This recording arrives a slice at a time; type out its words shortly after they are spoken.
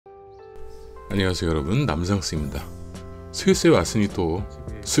안녕하세요 여러분, 남상스입니다. 스위스에 왔으니 또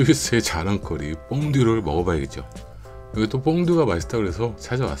스위스의 자랑거리 뽕듀를 먹어봐야겠죠. 여기 또 뽕듀가 맛있다고 해서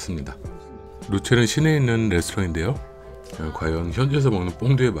찾아왔습니다. 루첼은 시내에 있는 레스토랑인데요. 과연 현지에서 먹는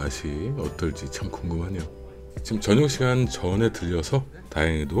뽕듀의 맛이 어떨지 참 궁금하네요. 지금 저녁시간 전에 들려서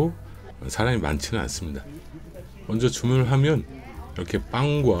다행히도 사람이 많지는 않습니다. 먼저 주문을 하면 이렇게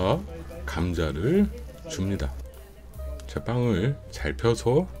빵과 감자를 줍니다. 자, 빵을 잘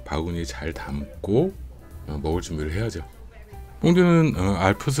펴서 바구니에 잘 담고 먹을 준비를 해야죠. 뽕듀는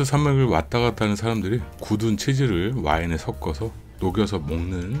알프스 산맥을 왔다 갔다 하는 사람들이 굳은 치즈를 와인에 섞어서 녹여서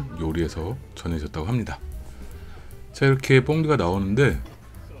먹는 요리에서 전해졌다고 합니다. 자, 이렇게 뽕듀가 나오는데,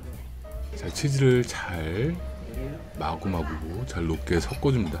 자, 치즈를 잘 마구마구 잘 녹게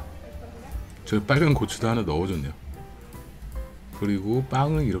섞어줍니다. 저 빨간 고추도 하나 넣어줬네요. 그리고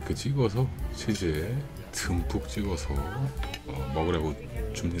빵을 이렇게 찍어서 치즈에 듬뿍 찍어서 먹으라고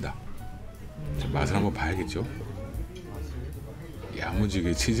줍니다. 자, 맛을 한번 봐야겠죠.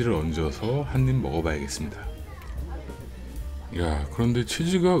 야무지게 치즈를 얹어서 한 입 먹어봐야겠습니다. 야, 그런데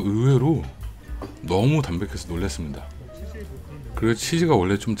치즈가 의외로 너무 담백해서 놀랐습니다. 그리고 치즈가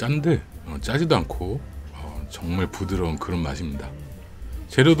원래 좀 짠데 짜지도 않고 정말 부드러운 그런 맛입니다.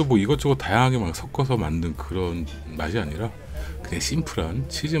 재료도 뭐 이것저것 다양하게 막 섞어서 만든 그런 맛이 아니라 그냥 심플한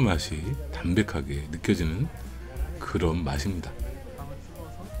치즈 맛이 담백하게 느껴지는 그런 맛입니다.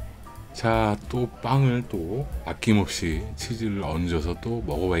 자, 또 빵을 또 아낌없이 치즈를 얹어서 또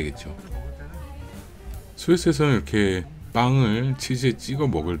먹어봐야겠죠. 스위스에서는 이렇게 빵을 치즈에 찍어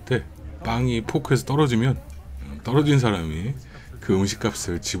먹을 때 빵이 포크에서 떨어지면 떨어진 사람이 그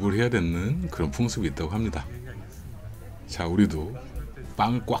음식값을 지불해야 되는 그런 풍습이 있다고 합니다. 자, 우리도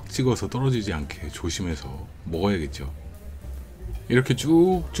빵을 꽉 찍어서 떨어지지 않게 조심해서 먹어야겠죠. 이렇게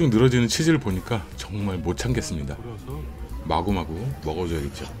쭉쭉 늘어지는 치즈를 보니까 정말 못 참겠습니다. 마구마구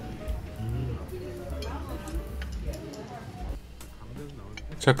먹어줘야겠죠.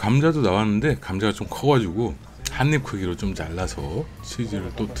 자, 감자도 나왔는데 감자가 좀 커가지고 한입 크기로 좀 잘라서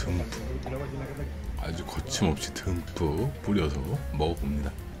치즈를 또 듬뿍, 아주 거침없이 듬뿍 뿌려서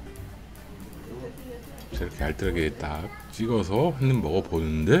먹어봅니다. 자, 이렇게 알뜰하게 딱 찍어서 한 입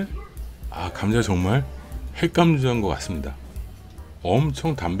먹어보는데, 감자 정말 핵감자인 것 같습니다.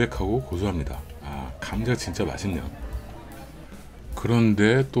 엄청 담백하고 고소합니다. 감자 진짜 맛있네요.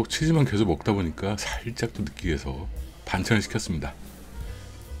 그런데 또 치즈만 계속 먹다 보니까 살짝 또 느끼게 해서 반찬을 시켰습니다.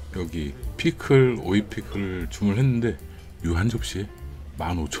 여기 피클, 오이 피클을 주문했는데 요 한 접시에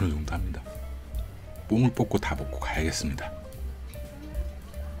 15,000원 정도 합니다. 뽕을 뽑고 다 먹고 가야겠습니다.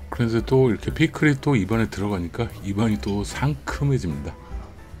 그래서 또 이렇게 피클이 또 입안에 들어가니까 입안이 또 상큼해집니다.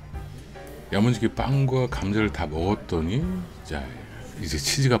 야무지게 빵과 감자를 다 먹었더니, 자, 이제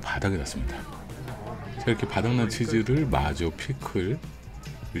치즈가 바닥에 났습니다. 자, 이렇게 바닥난 치즈를 마저 피클을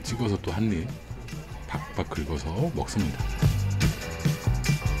찍어서 또 한 입 박박 긁어서 먹습니다.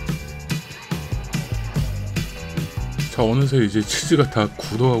 자, 어느새 이제 치즈가 다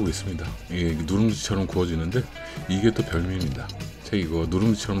굳어가고 있습니다. 이게 누룽지처럼 구워지는데 이게 또 별미입니다. 자, 이거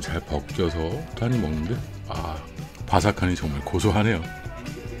누룽지처럼 잘 벗겨서 또 한 입 먹는데 바삭하니 정말 고소하네요.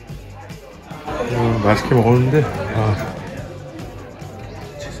 맛있게 먹었는데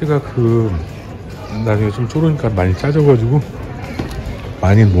치즈가 나중에 좀 졸으니까 많이 짜져가지고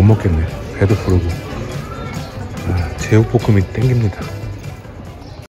많이는 못 먹겠네. 배도 부르고 제육볶음이 땡깁니다.